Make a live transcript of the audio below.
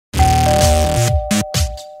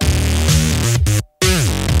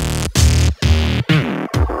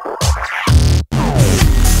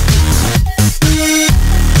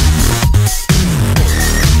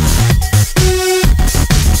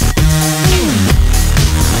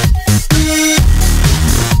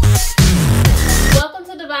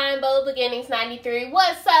93.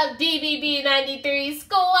 What's up, DBB 93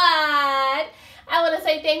 squad? I want to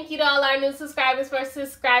say thank you to all our new subscribers for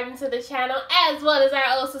subscribing to the channel, as well as our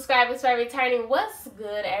old subscribers for returning. What's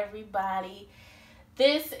good, everybody?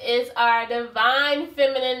 This is our Divine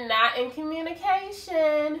Feminine Not in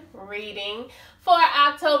Communication reading for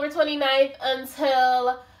October 29th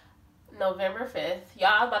until November 5th. Y'all,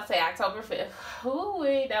 I was about to say October 5th.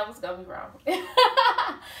 Ooh, that was going to be wrong.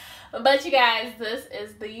 But you guys, this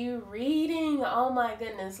is the reading. Oh my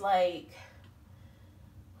goodness, like,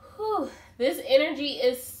 whew, this energy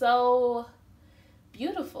is so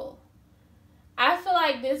beautiful. I feel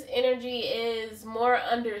like this energy is more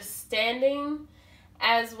understanding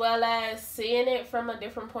as well as seeing it from a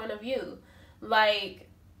different point of view. Like,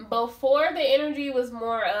 before, the energy was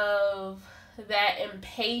more of that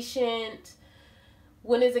impatient,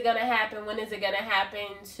 when is it going to happen? When is it going to happen?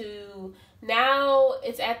 To now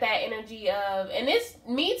it's at that energy of, and it's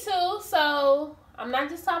me too, so I'm not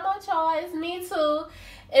just talking about y'all, it's me too.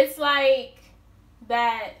 It's like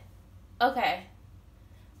that, okay,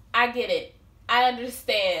 I get it. I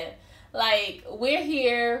understand. Like, we're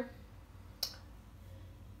here.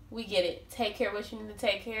 We get it. Take care of what you need to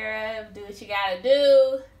take care of. Do what you gotta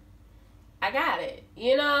do. I got it.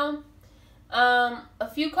 You know? A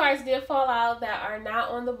few cards did fall out that are not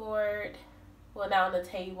on the board. Well, not on the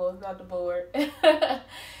table, not the board.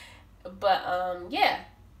 But, yeah.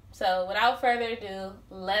 So, without further ado,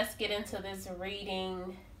 let's get into this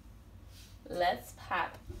reading. Let's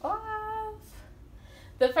pop off.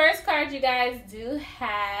 The first card you guys do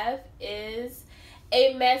have is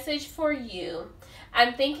a message for you.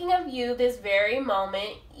 I'm thinking of you this very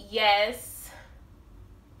moment. Yes.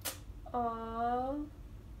 Aww.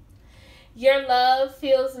 Your love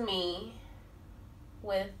fills me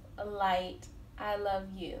with a light. I love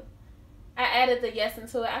you. I added the yes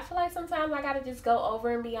into it. I feel like sometimes I gotta just go over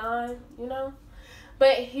and beyond, you know?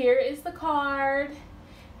 But here is the card.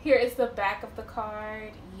 Here is the back of the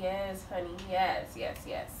card. Yes, honey. Yes, yes,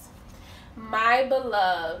 yes. My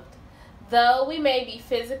beloved, though we may be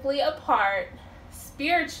physically apart,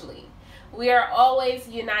 spiritually, we are always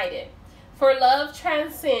united. For love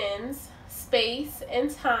transcends space and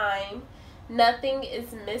time. Nothing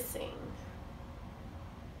is missing.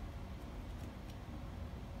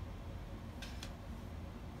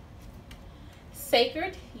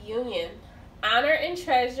 Sacred union. Honor and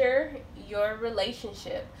treasure your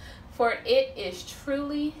relationship, for it is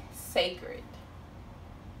truly sacred.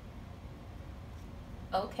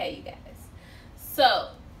 Okay, you guys. So,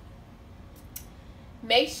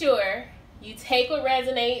 make sure you take what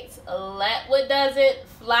resonates, let what doesn't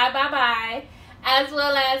fly bye-bye. As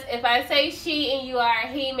well as, if I say she and you are a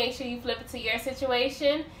he, make sure you flip it to your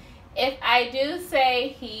situation. If I do say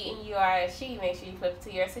he and you are a she, make sure you flip it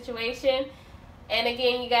to your situation. And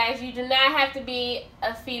again, you guys, you do not have to be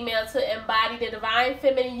a female to embody the divine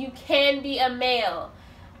feminine. You can be a male.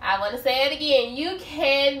 I want to say it again. You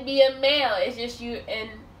can be a male. It's just you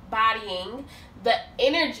embodying the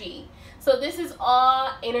energy. So this is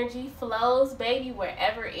all energy flows, baby,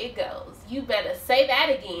 wherever it goes. You better say that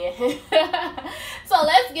again. So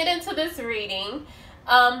let's get into this reading.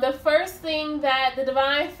 The first thing that the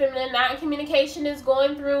Divine Feminine Not in Communication is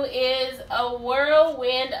going through is a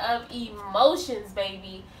whirlwind of emotions,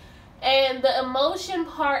 baby. And the emotion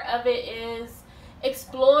part of it is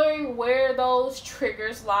exploring where those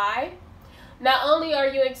triggers lie. Not only are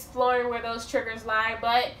you exploring where those triggers lie,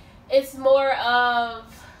 but it's more of,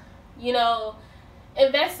 you know,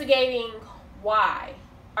 investigating why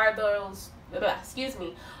are those,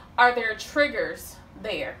 are there triggers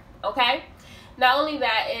there, okay? Not only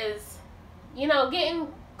that is, you know, getting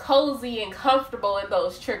cozy and comfortable in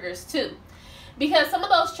those triggers too. Because some of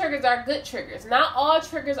those triggers are good triggers. Not all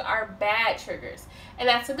triggers are bad triggers. And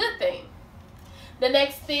that's a good thing. The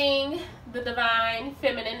next thing the Divine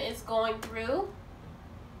Feminine is going through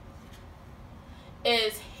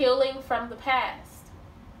is healing from the past.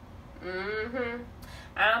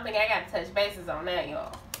 I don't think I got to touch bases on that,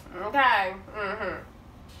 y'all. Okay.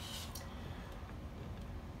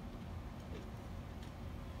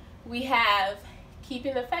 We have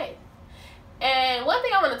keeping the faith. And one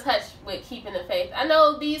thing I want to touch with keeping the faith, I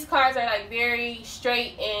know these cards are like very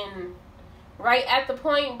straight and right at the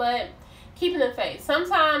point, but keeping the faith.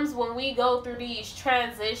 Sometimes when we go through these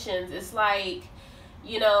transitions, it's like,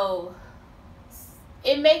 you know,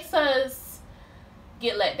 it makes us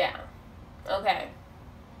get let down. Okay.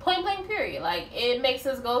 Point blank period. Like, it makes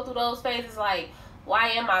us go through those phases like, why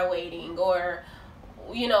am I waiting? Or,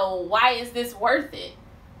 you know, why is this worth it?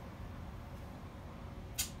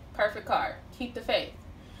 Perfect card. Keep the faith.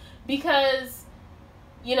 Because,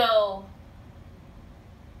 you know,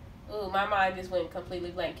 Ooh, my mind just went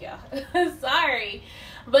completely blank, y'all. Sorry.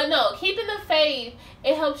 But no, keeping the faith,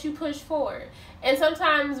 it helps you push forward. And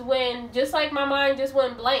sometimes when, just like my mind just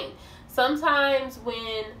went blank, sometimes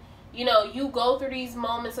when, you know, you go through these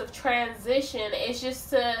moments of transition, it's just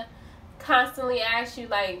to constantly ask you,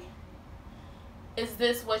 like, is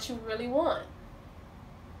this what you really want?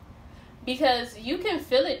 Because you can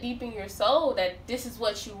feel it deep in your soul that this is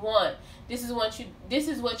what you want. This is what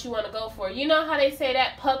you want to go for. You know how they say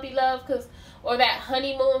that puppy love, or that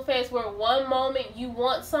honeymoon phase, where one moment you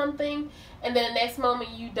want something and then the next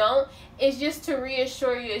moment you don't? It's just to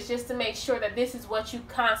reassure you. It's just to make sure that this is what you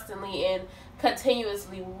constantly and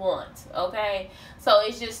continuously want. Okay? So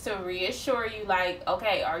it's just to reassure you, like,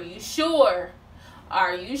 okay, are you sure?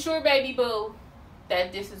 Are you sure, baby boo,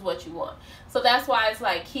 that this is what you want? So that's why it's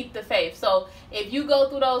like, keep the faith. So if you go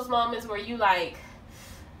through those moments where you like,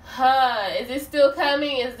 is this still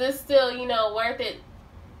coming? Is this still, you know, worth it?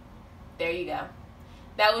 There you go.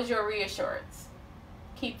 That was your reassurance.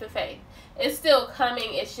 Keep the faith. It's still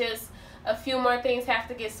coming. It's just a few more things have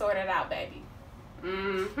to get sorted out, baby.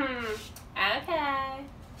 Okay.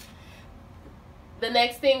 The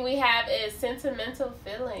next thing we have is sentimental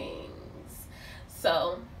feelings.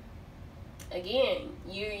 So again,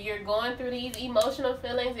 you're going through these emotional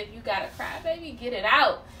feelings. If you gotta cry, baby, get it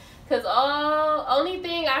out. Because only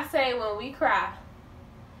thing I say, when we cry,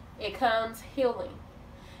 it comes healing.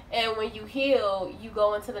 And when you heal, you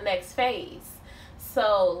go into the next phase.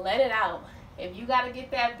 So let it out. If you gotta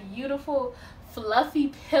get that beautiful,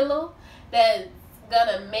 fluffy pillow that's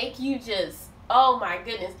gonna make you just, oh my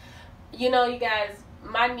goodness. You know, you guys,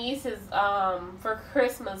 my nieces, for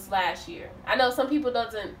Christmas last year, I know some people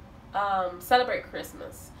doesn't celebrate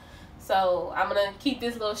Christmas, so I'm gonna keep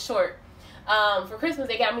this a little short. For Christmas,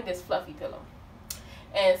 they got me this fluffy pillow.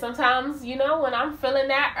 And sometimes, you know, when I'm feeling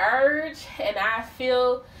that urge and I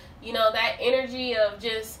feel, you know, that energy of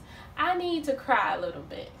just, I need to cry a little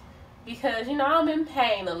bit because, you know, I'm in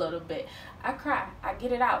pain a little bit, I cry, I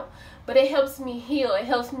get it out. But it helps me heal. It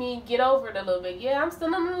helps me get over it a little bit. Yeah, I'm still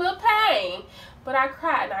in a little pain, but I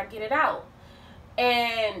cry and I get it out.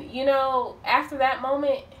 And, you know, after that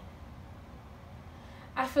moment,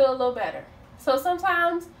 I feel a little better. So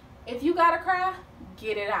sometimes, if you gotta cry,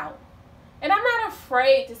 get it out. And I'm not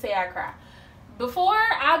afraid to say I cry. Before,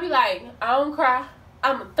 I'll be like, I don't cry.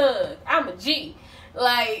 I'm a thug. I'm a G.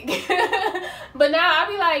 Like, but now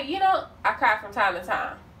I'll be like, you know, I cry from time to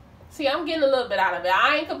time. See, I'm getting a little bit out of it.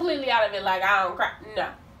 I ain't completely out of it like I don't cry. No.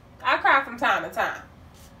 I cry from time to time.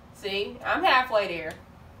 See, I'm halfway there.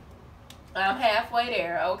 I'm halfway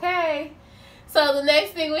there, okay? So the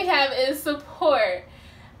next thing we have is support.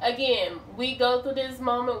 Again, we go through this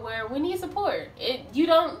moment where we need support. You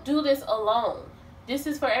don't do this alone. This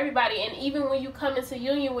is for everybody. And even when you come into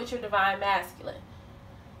union with your divine masculine,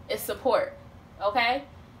 it's support. Okay?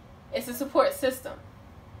 It's a support system.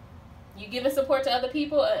 You giving support to other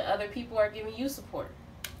people, and other people are giving you support.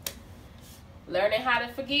 Learning how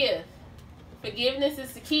to forgive. Forgiveness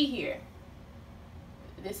is the key here.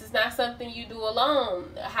 This is not something you do alone.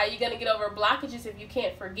 How are you going to get over blockages if you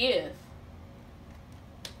can't forgive?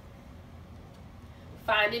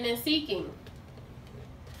 Finding and seeking.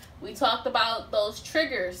 We talked about those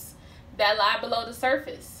triggers that lie below the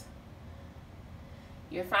surface.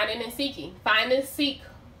 You're finding and seeking. Find and seek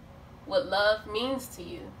what love means to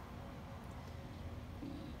you.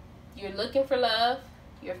 You're looking for love.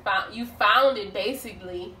 You found it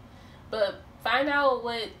basically, but find out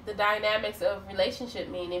what the dynamics of relationship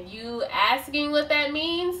mean. If you asking what that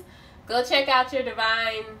means, go check out your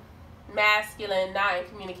divine masculine nine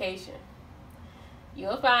communication.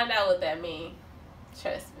 You'll find out what that means.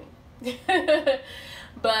 Trust me.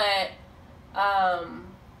 But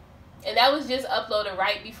and that was just uploaded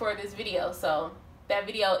right before this video, so that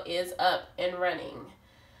video is up and running.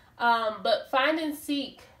 But find and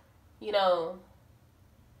seek, you know,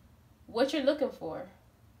 what you're looking for.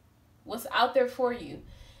 What's out there for you.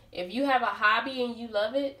 If you have a hobby and you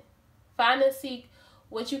love it, find and seek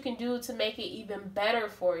what you can do to make it even better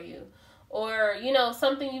for you. Or, you know,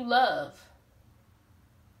 something you love.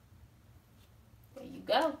 There you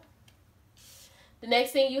go. The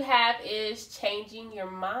next thing you have is changing your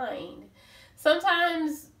mind.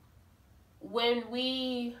 Sometimes when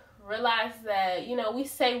we realize that, you know, we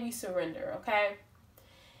say we surrender, okay?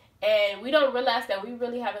 And we don't realize that we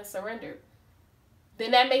really haven't surrendered.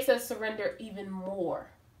 Then that makes us surrender even more.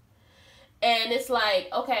 And it's like,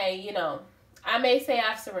 okay, you know, I may say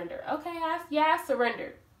I've surrendered. Okay, I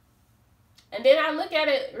surrendered. And then I look at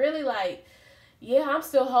it really like, yeah, I'm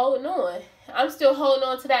still holding on. I'm still holding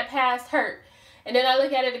on to that past hurt. And then I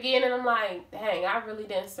look at it again and I'm like, dang, I really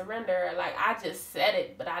didn't surrender. Like, I just said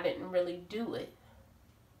it, but I didn't really do it.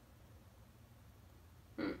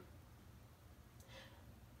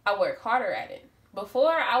 I work harder at it.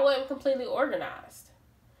 Before, I wasn't completely organized.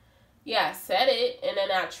 Yeah, I said it, and then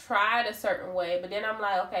I tried a certain way, but then I'm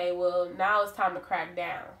like, okay, well, now it's time to crack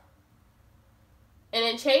down. And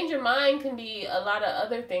then change your mind can be a lot of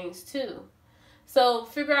other things, too. So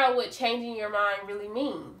figure out what changing your mind really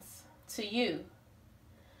means to you.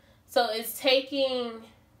 So it's taking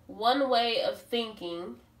one way of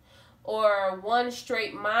thinking or one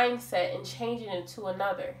straight mindset and changing it to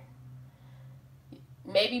another.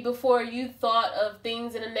 Maybe before you thought of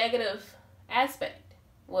things in a negative aspect.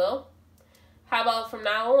 Well, how about from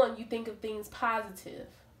now on you think of things positive?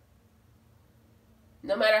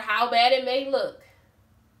 No matter how bad it may look.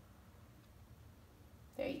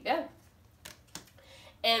 There you go.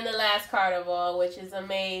 And the last card of all, which is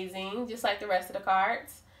amazing, just like the rest of the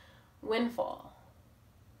cards, windfall.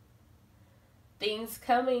 Things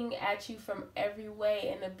coming at you from every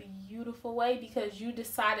way in a beautiful way because you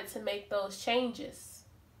decided to make those changes.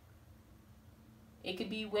 It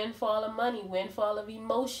could be windfall of money, windfall of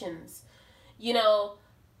emotions. You know,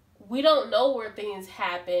 we don't know where things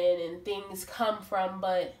happen and things come from,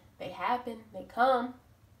 but they happen, they come.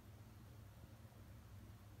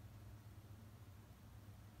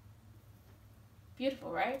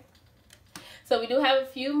 Beautiful, right? So we do have a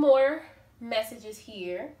few more messages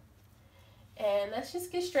here. And let's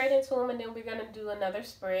just get straight into them, and then we're going to do another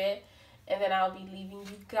spread. And then I'll be leaving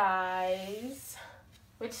you guys,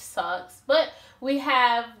 which sucks. But we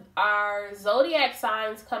have our zodiac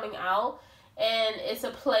signs coming out, and it's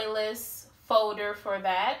a playlist folder for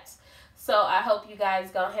that. So I hope you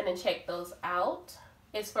guys go ahead and check those out.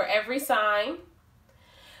 It's for every sign.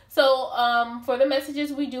 So for the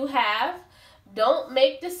messages we do have, don't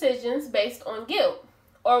make decisions based on guilt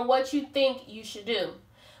or what you think you should do.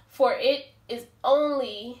 For it is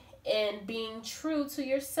only in being true to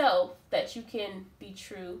yourself that you can be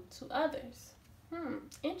true to others.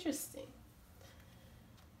 Interesting.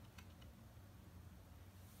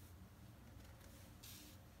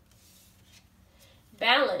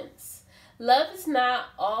 Balance. Love is not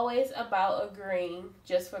always about agreeing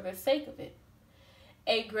just for the sake of it.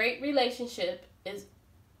 A great relationship is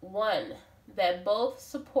one that both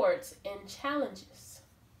supports and challenges.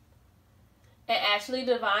 And actually,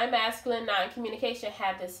 Divine Masculine Non-Communication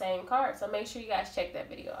had the same card. So make sure you guys check that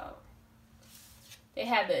video out. They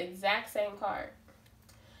had the exact same card.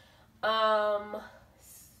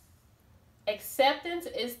 Acceptance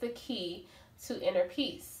is the key to inner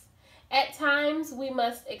peace. At times, we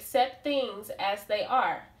must accept things as they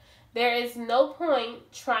are. There is no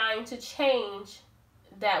point trying to change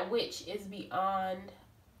that which is beyond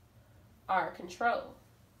our control.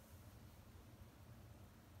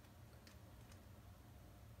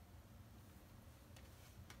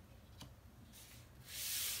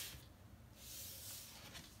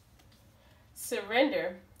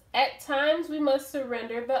 Surrender. At times, we must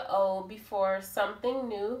surrender the old before something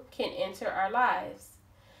new can enter our lives.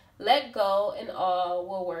 Let go and all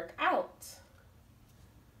will work out.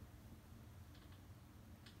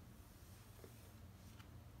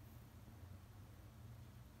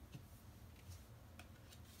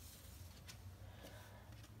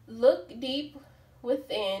 Look deep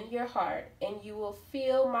within your heart and you will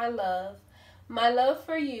feel my love. My love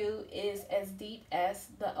for you is as deep as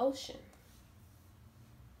the ocean.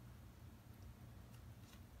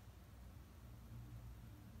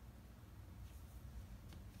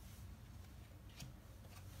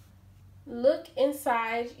 Look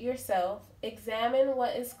inside yourself. Examine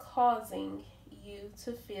what is causing you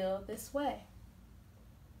to feel this way.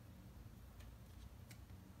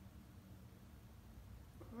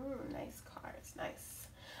 Nice cards, nice.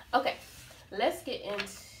 Okay, let's get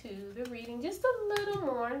into the reading just a little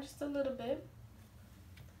more, just a little bit.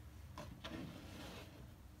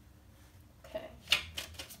 Okay.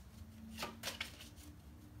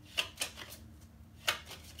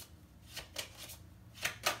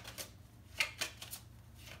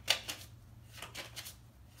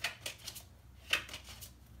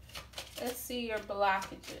 Let's see your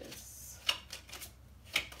blockages.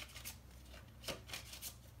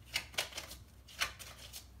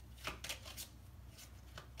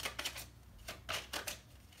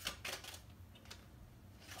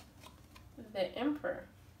 The Emperor.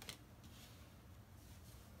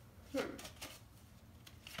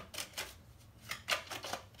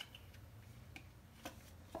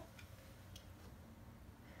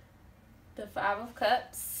 The Five of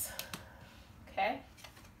Cups. Okay.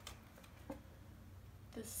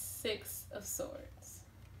 The Six of Swords.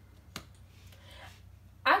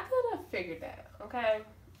 figured that, okay?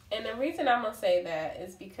 And the reason I'm going to say that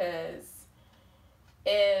is because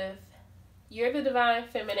if you're the divine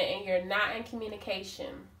feminine and you're not in communication,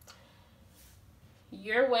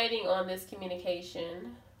 you're waiting on this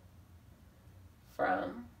communication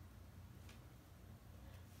from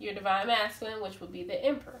your divine masculine, which would be the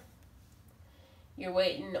emperor. You're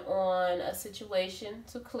waiting on a situation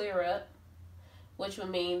to clear up, which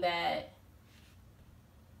would mean that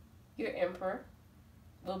your emperor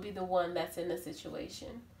will be the one that's in the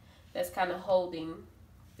situation that's kind of holding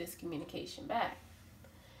this communication back.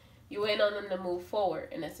 You're waiting on them to move forward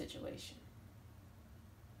in a situation.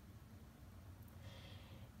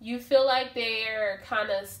 You feel like they're kind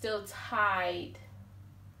of still tied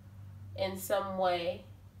in some way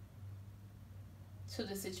to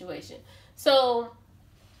the situation. So,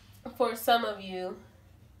 for some of you,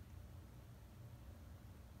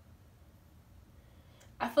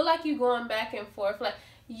 I feel like you're going back and forth. Like,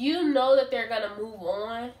 you know that they're going to move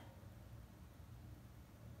on.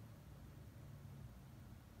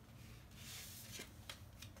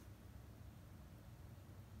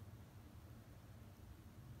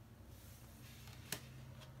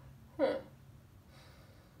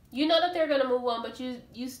 You know that they're going to move on, but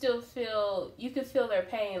you still feel, you can feel their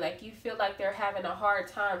pain. Like, you feel like they're having a hard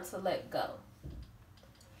time to let go.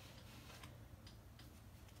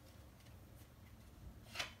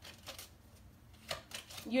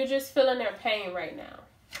 You're just feeling their pain right now.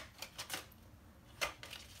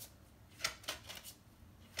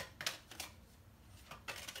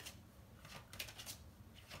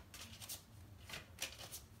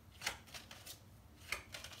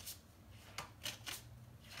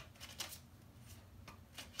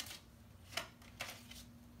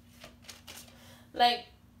 Like,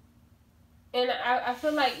 and I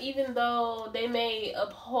feel like even though they may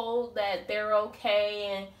uphold that they're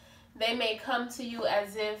okay and they may come to you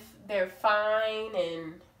as if they're fine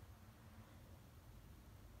and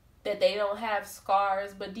that they don't have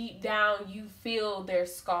scars, but deep down you feel their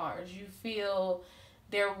scars. You feel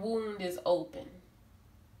their wound is open.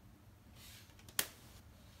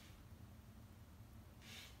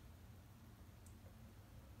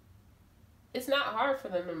 It's not hard for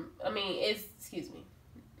them to, let me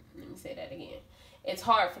say that again. It's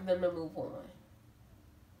hard for them to move on.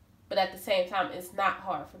 But at the same time, it's not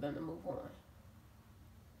hard for them to move on.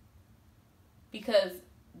 Because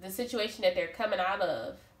the situation that they're coming out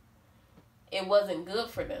of, it wasn't good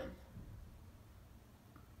for them.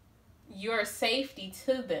 You're safety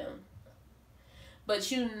to them.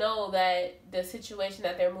 But you know that the situation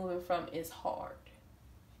that they're moving from is hard.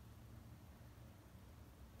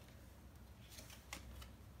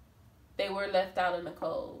 They were left out in the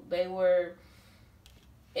cold.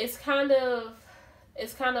 It's kind of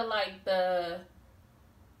like the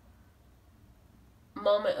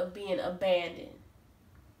moment of being abandoned.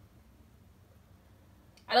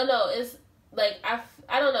 I don't know. It's like,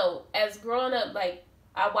 I don't know. As growing up, like,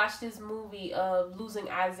 I watched this movie of Losing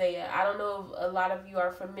Isaiah. I don't know if a lot of you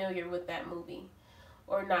are familiar with that movie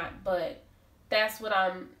or not, but that's what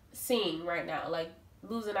I'm seeing right now. Like,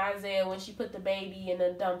 Losing Isaiah, when she put the baby in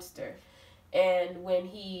a dumpster. And when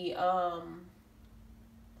he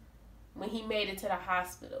made it to the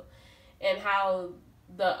hospital, and how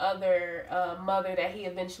the other mother that he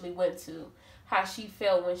eventually went to, how she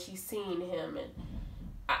felt when she seen him, and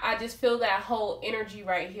I just feel that whole energy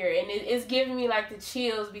right here, and it's giving me like the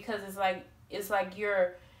chills, because it's like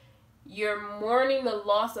you're mourning the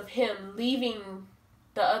loss of him, leaving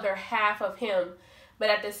the other half of him, but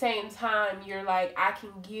at the same time you're like, I can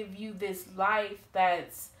give you this life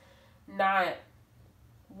that's not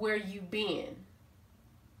where you've been.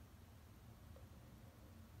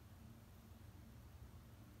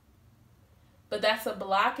 But that's a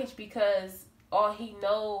blockage, because all he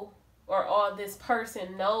know, or all this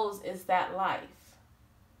person knows, is that life.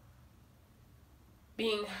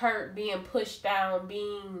 Being hurt, being pushed down,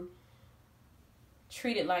 being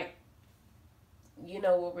treated like, you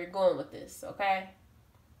know where we're going with this, okay?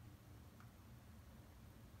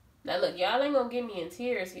 Now look, y'all ain't gonna get me in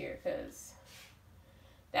tears here, because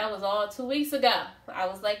that was all 2 weeks ago. I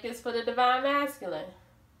was like this for the divine masculine.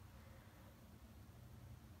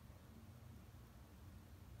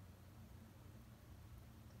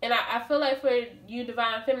 And I feel like for you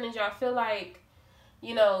divine feminines, y'all feel like,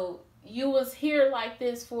 you know, you was here like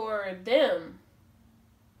this for them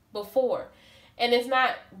before. And it's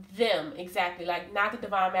not them exactly, like not the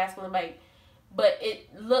divine masculine, like, but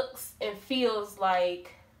it looks and feels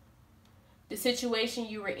like the situation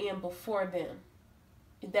you were in before them,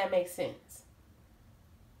 if that makes sense.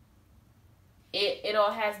 It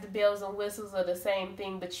all has the bells and whistles of the same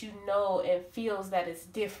thing, but you know and feels that it's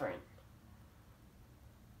different.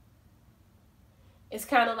 It's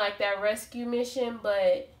kind of like that rescue mission,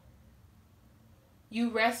 but you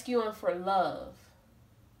rescuing for love.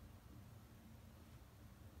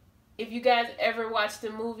 If you guys ever watched the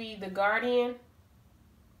movie The Guardian,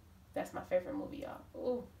 that's my favorite movie, y'all.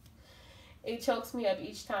 Ooh, it chokes me up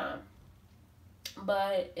each time.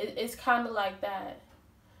 But it's kind of like that.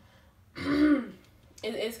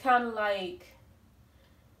 It's kind of like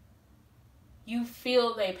you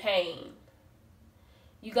feel their pain.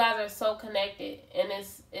 You guys are so connected, and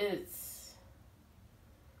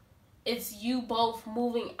it's you both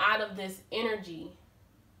moving out of this energy.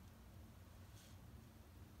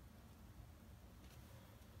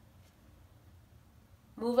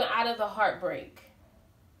 Moving out of the heartbreak.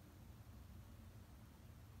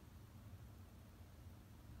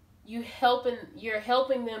 You're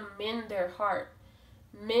helping them mend their heart.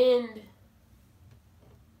 Mend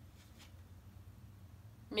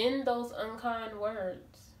those unkind words.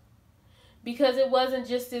 Because it wasn't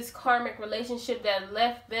just this karmic relationship that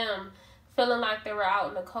left them feeling like they were out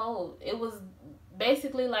in the cold. It was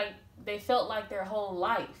basically like they felt like their whole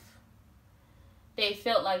life. They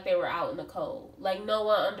felt like they were out in the cold. Like no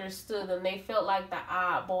one understood them. They felt like the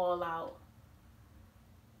oddball out.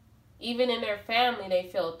 Even in their family, they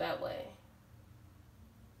felt that way.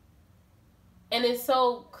 And it's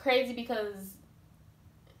so crazy because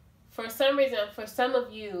for some reason, for some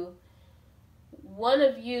of you, one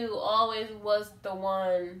of you always was the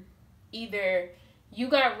one, either you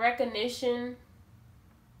got recognition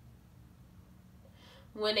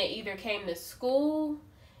when it either came to school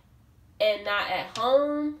and not at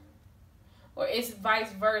home, or it's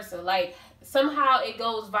vice versa. Like somehow it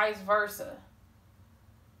goes vice versa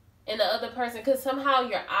in the other person, because somehow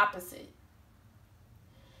you're opposite.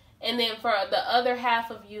 And then for the other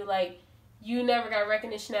half of you, like you never got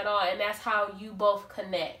recognition at all, and that's how you both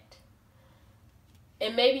connect.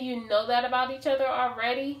 And maybe you know that about each other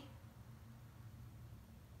already.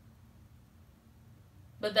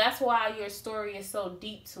 But that's why your story is so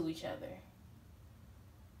deep to each other.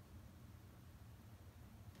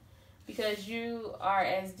 Because you are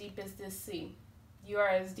as deep as this sea. You are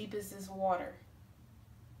as deep as this water.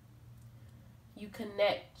 You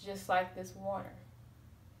connect just like this water.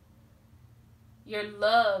 Your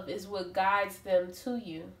love is what guides them to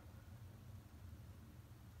you.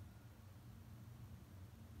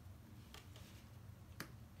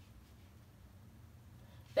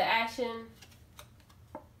 The action,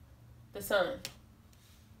 the sun,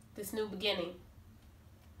 this new beginning.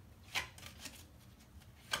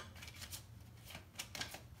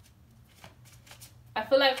 I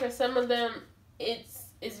feel like for some of them, it's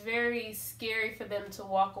very scary for them to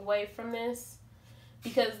walk away from this,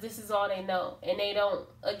 because this is all they know. And they don't,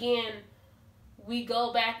 again, we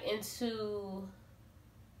go back into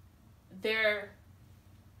their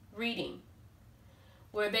reading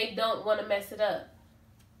where they don't want to mess it up.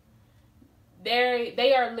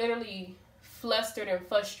 They are literally flustered and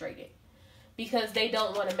frustrated because they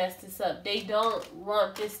don't want to mess this up. They don't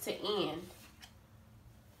want this to end.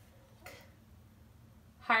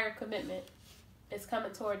 Higher commitment is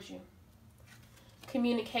coming towards you.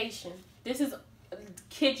 Communication. This is,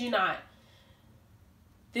 kid you not,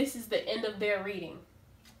 this is the end of their reading.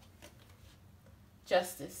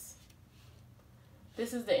 Justice.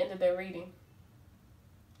 This is the end of their reading.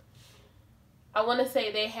 I want to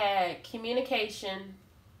say they had communication,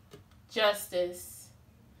 justice.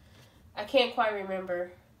 I can't quite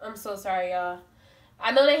remember. I'm so sorry, y'all.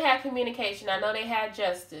 I know they had communication. I know they had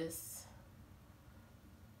justice.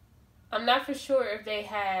 I'm not for sure if they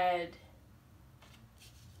had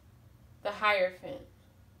the Hierophant.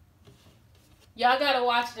 Y'all gotta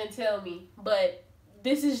watch it and tell me. But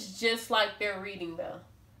this is just like their reading, though.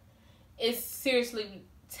 It's seriously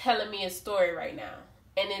telling me a story right now.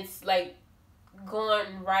 And it's like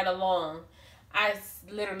going right along. I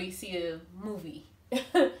literally see a movie.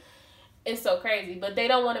 It's so crazy. But they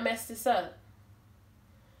don't want to mess this up.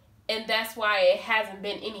 And that's why it hasn't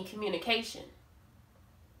been any communication.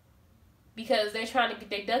 Because they're trying to get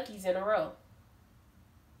their duckies in a row.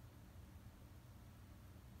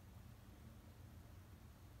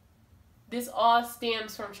 This all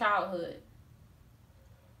stems from childhood.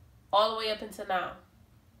 All the way up until now.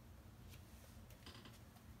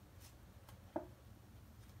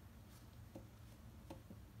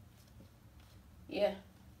 Yeah.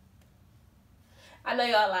 I know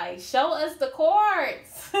y'all like, show us the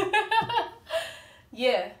cards.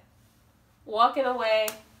 Yeah. Walking away.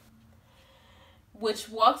 Which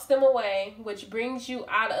walks them away. Which brings you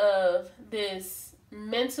out of this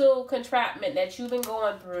mental entrapment that you've been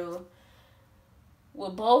going through.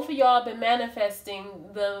 With both of y'all been manifesting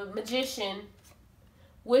the Magician,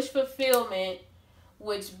 wish fulfillment,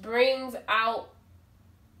 which brings out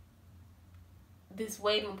this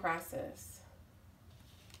waiting process,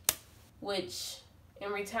 which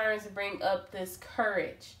in return to bring up this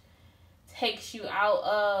courage, takes you out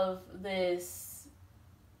of this,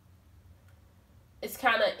 it's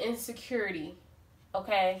kind of insecurity,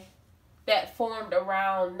 okay, that formed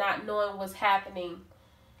around not knowing what's happening,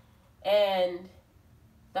 and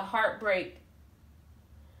the heartbreak,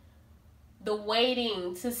 the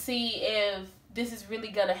waiting to see if this is really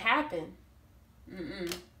gonna happen.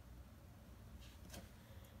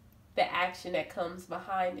 The action that comes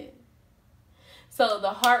behind it. So the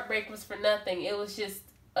heartbreak was for nothing. It was just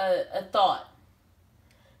a thought.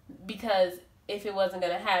 Because if it wasn't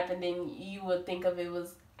going to happen, then you would think of it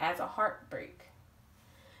was as a heartbreak.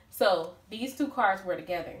 So these two cards were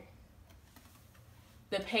together.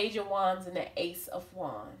 The Page of Wands and the Ace of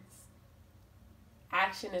Wands.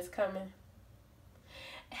 Action is coming.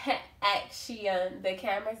 Action. The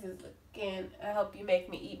cameras is looking. I hope you make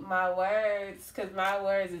me eat my words, because my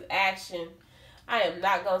words is action. I am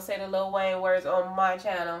not going to say the Lil Wayne words on my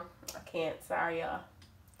channel. I can't. Sorry, y'all.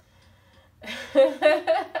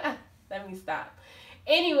 Let me stop.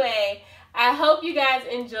 Anyway, I hope you guys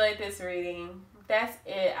enjoyed this reading. That's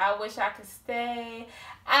it. I wish I could stay.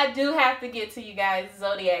 I do have to get to you guys'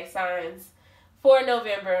 zodiac signs for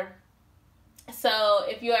November. So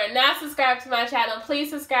if you are not subscribed to my channel, please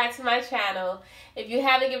subscribe to my channel. If you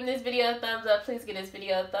haven't given this video a thumbs up, please give this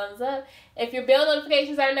video a thumbs up. If your bell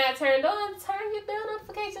notifications are not turned on, turn your bell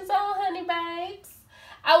notifications on, honey babes.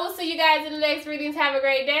 I will see you guys in the next readings. Have a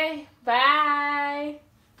great day. Bye.